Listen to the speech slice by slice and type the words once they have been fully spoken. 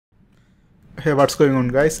Hey, what's going on,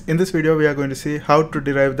 guys? In this video we are going to see how to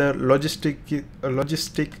derive the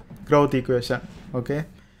logistic growth equation. Okay,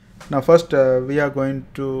 now first we are going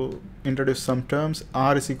to introduce some terms.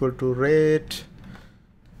 R is equal to rate,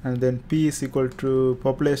 and then P is equal to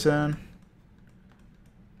population,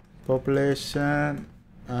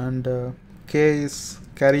 and K is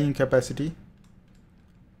carrying capacity,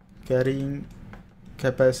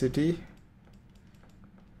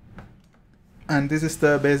 and this is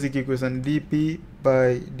the basic equation. dP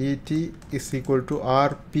by dt is equal to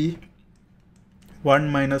rp 1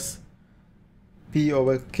 minus p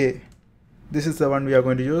over k. This is the one we are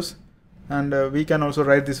going to use, and we can also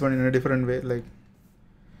write this one in a different way, like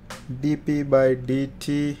dP by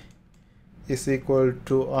dt is equal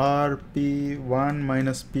to rp 1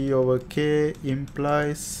 minus p over k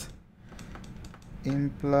implies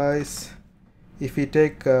if we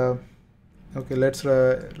take okay, let's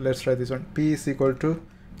try this one. P is equal to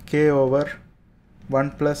k over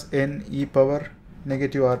 1 plus n e power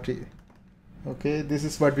negative rt. Okay, this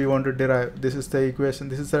is what we want to derive. This is the equation.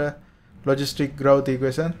 This is a logistic growth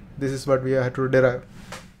equation. This is what we have to derive.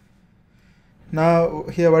 Now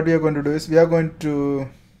here what we are going to do is we are going to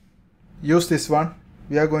use this one.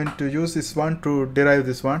 We are going to use this one to derive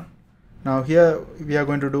this one. Now here we are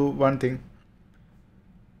going to do one thing.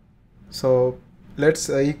 So let's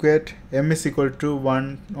equate m is equal to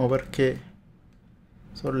 1 over k.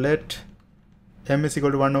 So let m is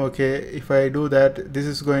equal to 1 over k. If I do that, this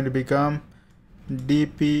is going to become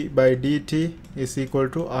dP by dt is equal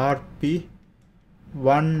to rp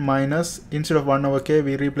 1 minus, instead of 1 over k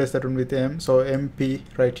we replace that one with m, so mp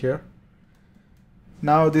right here.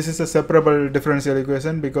 Now this is a separable differential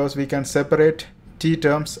equation because we can separate t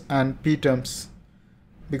terms and p terms.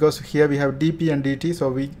 Because here we have dP and dt, so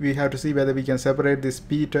we have to see whether we can separate these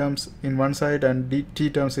p terms in one side and t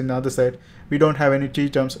terms in the other side. We don't have any t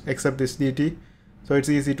terms except this dt, so it's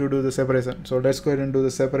easy to do the separation. So let's go ahead and do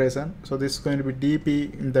the separation. So this is going to be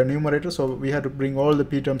dP in the numerator, so we have to bring all the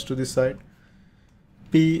p terms to this side.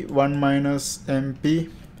 P 1 minus mp,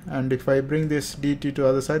 and if I bring this dt to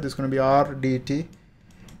other side, this is going to be r dt.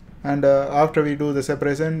 And after we do the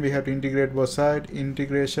separation, we have to integrate both sides.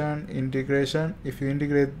 Integration. If you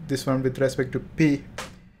integrate this one with respect to p,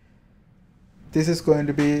 this is going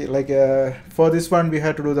to be like for this one we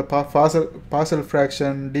have to do the partial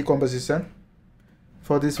fraction decomposition.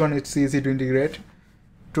 For this one it's easy to integrate.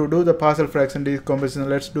 To do the partial fraction decomposition,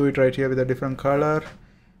 let's do it right here with a different color,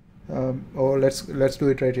 or let's do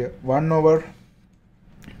it right here. 1 over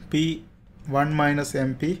p 1 minus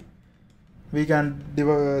mp. We can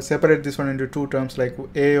separate this one into two terms, like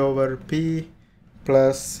a over p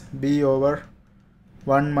plus b over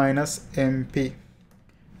 1 minus mp.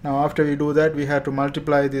 Now after we do that, we have to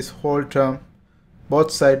multiply this whole term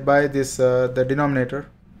both sides by this the denominator,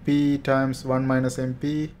 p times 1 minus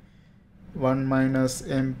mp,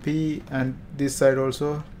 and this side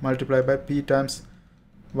also multiply by p times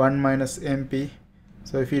 1 minus mp.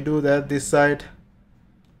 So if you do that, this side,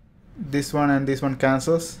 this one and this one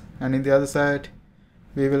cancels, and in the other side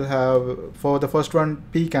we will have, for the first one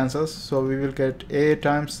p cancels, so we will get a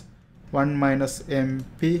times 1 minus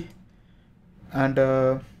mp, and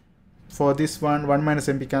for this one 1 minus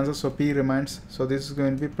mp cancels, so p remains, so this is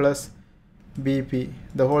going to be plus bp.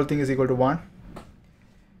 The whole thing is equal to 1.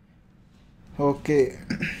 Okay,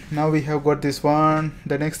 now we have got this one.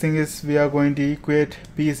 The next thing is we are going to equate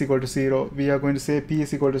p is equal to 0. We are going to say p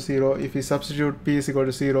is equal to 0. If we substitute p is equal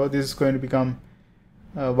to 0, this is going to become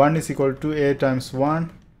 1 is equal to a times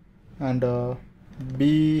 1, and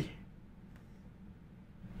b,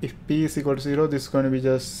 if p is equal to 0, this is going to be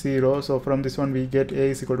just 0. So from this one we get a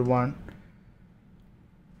is equal to 1.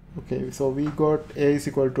 Okay, so we got a is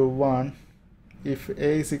equal to 1. If a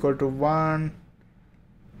is equal to 1,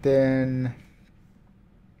 then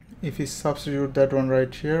if we substitute that one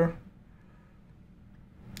right here,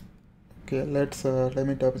 okay, let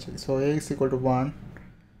me double check. So a is equal to 1,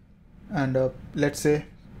 and let's say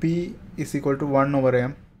p is equal to 1 over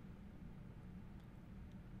m.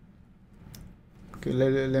 Okay,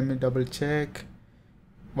 let me double check.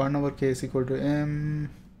 1 over k is equal to m.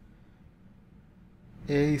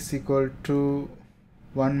 A is equal to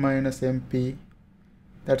 1 minus mp,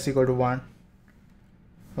 that's equal to 1.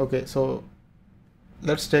 Okay, so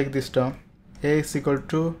let's take this term. A is equal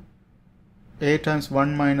to a times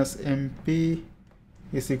 1 minus mp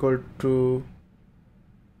is equal to,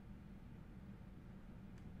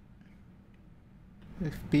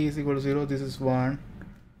 if p is equal to 0, this is 1.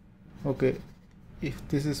 Okay, if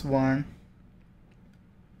this is 1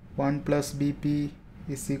 plus bp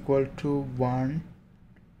is equal to 1.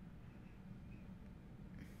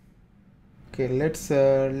 Okay, let's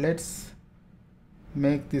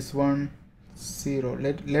make this one 0.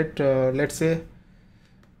 Let's say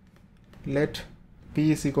let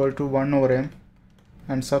p is equal to 1 over m,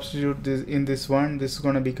 and substitute this in this one. This is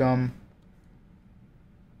going to become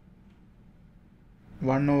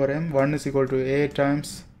 1 over m. 1 is equal to a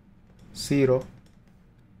times 0,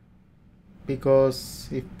 because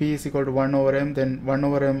if p is equal to 1 over m, then 1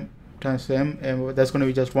 over m times m, that's going to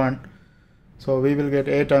be just 1. So we will get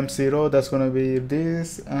a times 0, that's going to be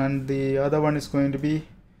this, and the other one is going to be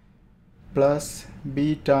plus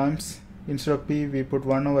b times, instead of p we put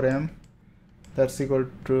 1 over m, that's equal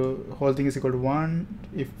to, whole thing is equal to 1.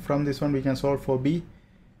 If from this one we can solve for b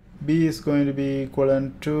is going to be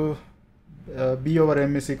equivalent to b over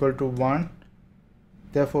m is equal to 1,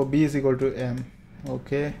 therefore b is equal to m.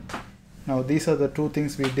 Okay, now these are the two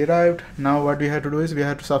things we derived. Now what we have to do is we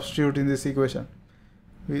have to substitute in this equation.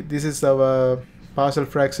 This is our partial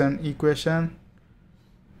fraction equation.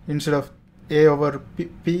 Instead of a over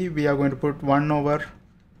p, we are going to put 1 over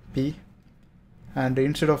p, and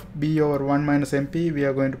instead of b over 1 minus mp, we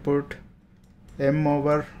are going to put m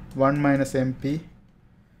over 1 minus mp.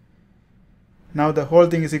 Now the whole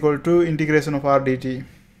thing is equal to integration of r dt.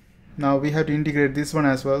 Now we have to integrate this one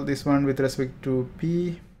as well, this one with respect to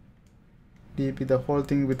p, dp, the whole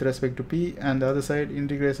thing with respect to p, and the other side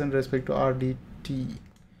integration with respect to r dt.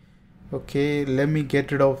 Okay, let me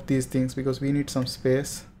get rid of these things because we need some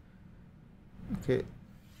space. Okay,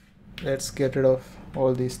 let's get rid of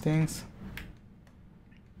all these things.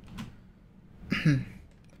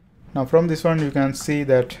 Now from this one you can see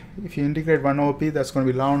that if you integrate 1 over p, that's going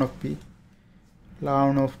to be ln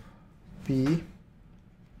of p,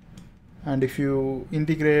 and if you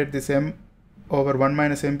integrate this m over 1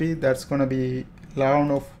 minus mp, that's going to be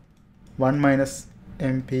ln of 1 minus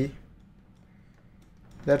mp.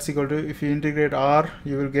 That's equal to, if you integrate r,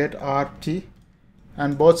 you will get rt,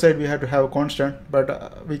 and both sides we have to have a constant,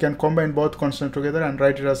 but we can combine both constant together and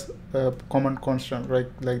write it as a common constant, right,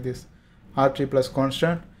 like this, rt plus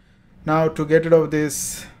constant. Now to get rid of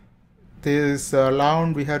this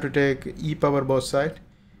ln, we have to take e power both sides,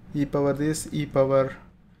 e power this, e power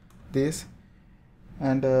this,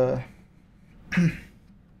 and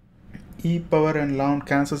e power and ln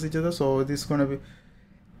cancels each other, so this is going to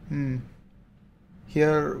be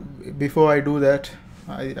here. Before I do that,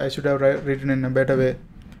 I should have written in a better way.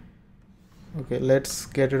 Okay, let's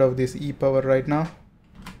get rid of this e power right now.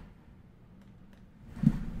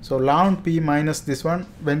 So ln p minus this one,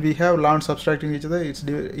 when we have ln subtracting each other, it's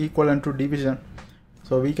equivalent to division.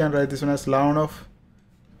 So we can write this one as ln of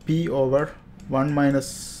p over 1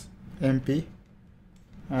 minus mp,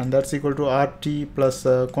 and that's equal to rt plus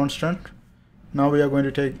constant. Now we are going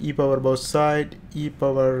to take e power both side, e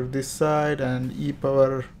power this side, and e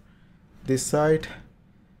power this side.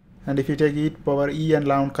 And if you take e power, e and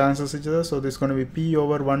ln cancels each other, so this is going to be p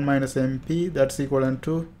over 1 minus mp, that's equivalent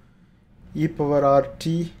to e power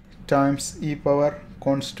rt times e power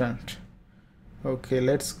constant. Okay,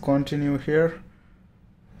 let's continue here.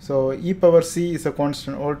 So e power c is a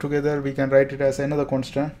constant. Altogether we can write it as another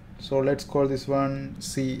constant. So let's call this one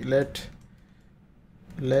c.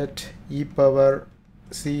 Let e power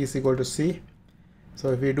c is equal to c.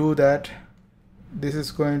 So if we do that, this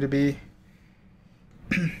is going to be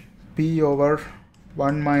p over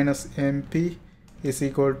 1 minus mp is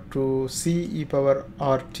equal to c e power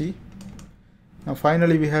rt. Now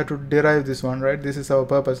finally we have to derive this one, right? This is our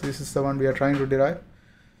purpose. This is the one we are trying to derive.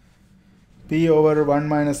 P over 1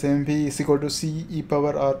 minus mp is equal to c e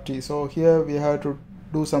power rt. So here we have to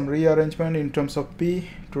do some rearrangement in terms of p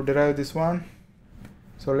to derive this one.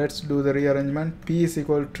 So let's do the rearrangement. P is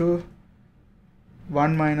equal to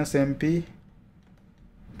 1 minus mp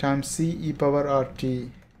times c e power rt,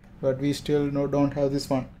 but we still don't have this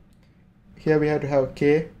one. Here we have to have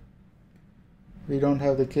k. We don't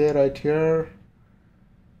have the k right here.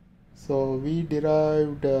 So we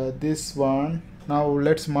derived this one. Now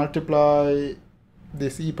let's multiply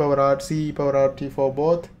this e power rt, c e power rt for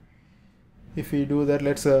both. If we do that,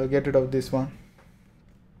 let's get rid of this one.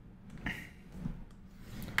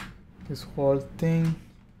 This whole thing.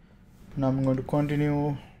 Now I'm going to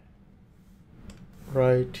continue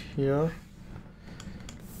right here.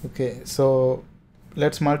 Okay, so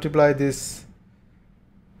let's multiply this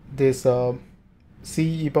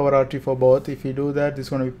c e power rt for both. If we do that, this is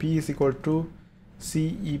going to be p is equal to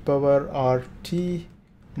c e power rt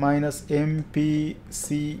minus mp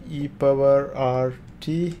c e power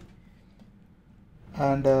rt.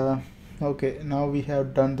 And okay, now we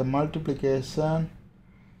have done the multiplication.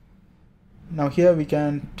 Now here we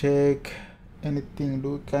can take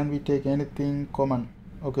anything. Can we take anything common?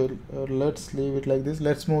 Okay, let's leave it like this.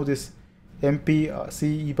 Let's move this mp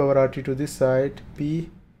c e power rt to this side, p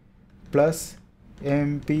plus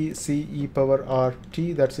mp c e power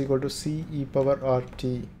rt, that's equal to c e power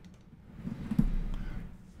rt.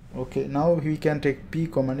 Okay, now we can take p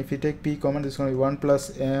common. If we take p common, this is going to be 1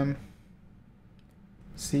 plus m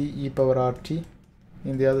c e power rt.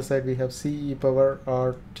 In the other side we have c e power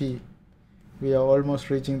rt. We are almost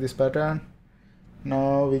reaching this pattern.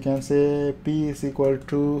 Now we can say p is equal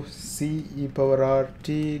to c e power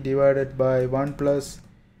rt divided by 1 plus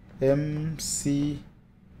m c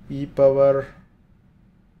e power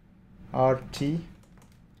rt.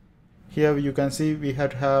 Here you can see we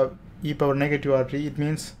have to have e power negative rt. It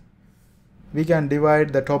means we can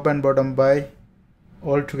divide the top and bottom by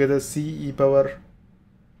altogether c e power.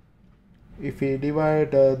 If we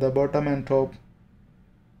divide the bottom and top,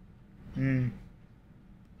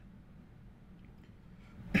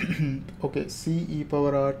 okay, c e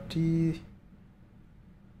power rt,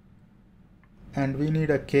 and we need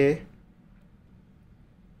a k.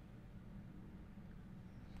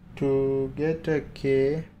 To get a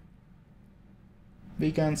k,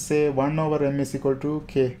 we can say 1 over m is equal to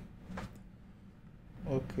k.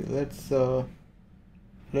 Okay,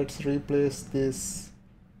 let's replace this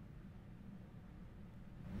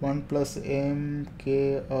 1 plus m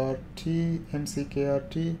k rt, m c k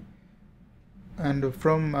rt, and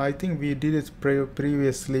from, I think we did it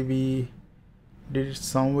previously, we did it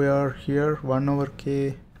somewhere here, 1 over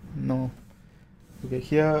k, no. Okay,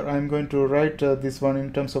 here I'm going to write this one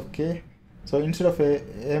in terms of k. So instead of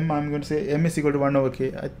m, I'm going to say m is equal to 1 over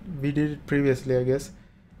k. We did it previously, I guess.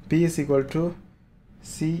 P is equal to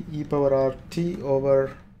c e power rt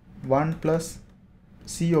over 1 plus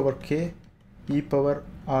c over k e power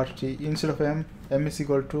rt. Instead of m is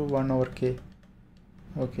equal to 1 over k.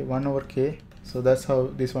 Okay, 1 over k. So that's how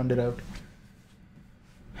this one derived.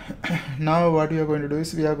 Now what we are going to do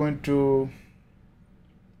is we are going to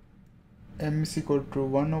m is equal to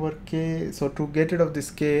 1 over k. So to get rid of this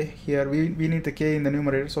k here, we need the k in the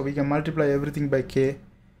numerator, so we can multiply everything by k.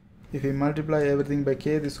 If we multiply everything by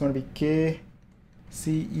k, this is going to be k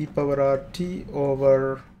c e power rt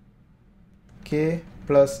over k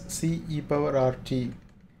plus c e power rt.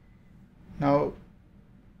 Now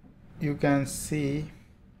you can see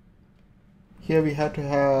here we had to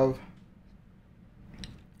have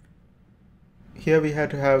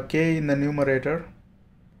k in the numerator,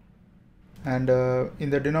 and in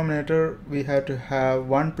the denominator we had to have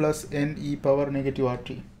 1 plus n e power negative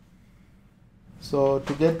rt. So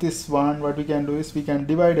to get this one, what we can do is we can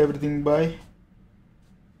divide everything by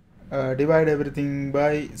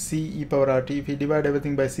c e power rt. If we divide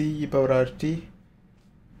everything by c e power rt,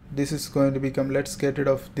 this is going to become, let's get rid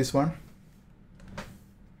of this one.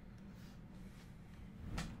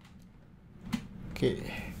 Okay,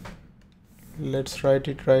 let's write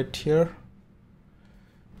it right here.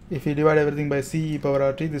 If we divide everything by c e power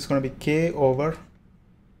rt, this is going to be k over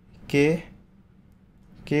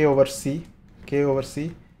c,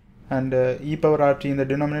 and e power rt in the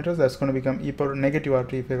denominator, that's going to become e power negative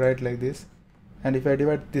rt if I write like this. And if I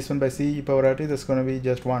divide this one by c e power rt, that's going to be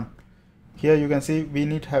just 1. Here you can see we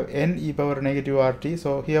need to have n e power negative rt.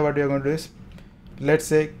 So here what we are going to do is, let's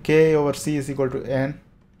say k over c is equal to n.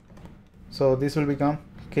 So this will become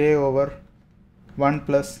k over 1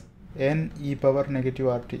 plus n e power negative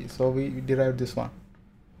rt. So we derived this one,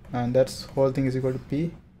 and that's whole thing is equal to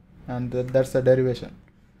p, and that's the derivation.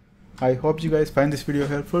 I hope you guys find this video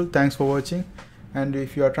helpful. Thanks for watching, and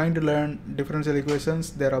if you are trying to learn differential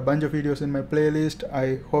equations, there are a bunch of videos in my playlist.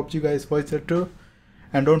 I hope you guys watch that too,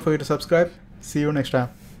 and don't forget to subscribe. See you next time.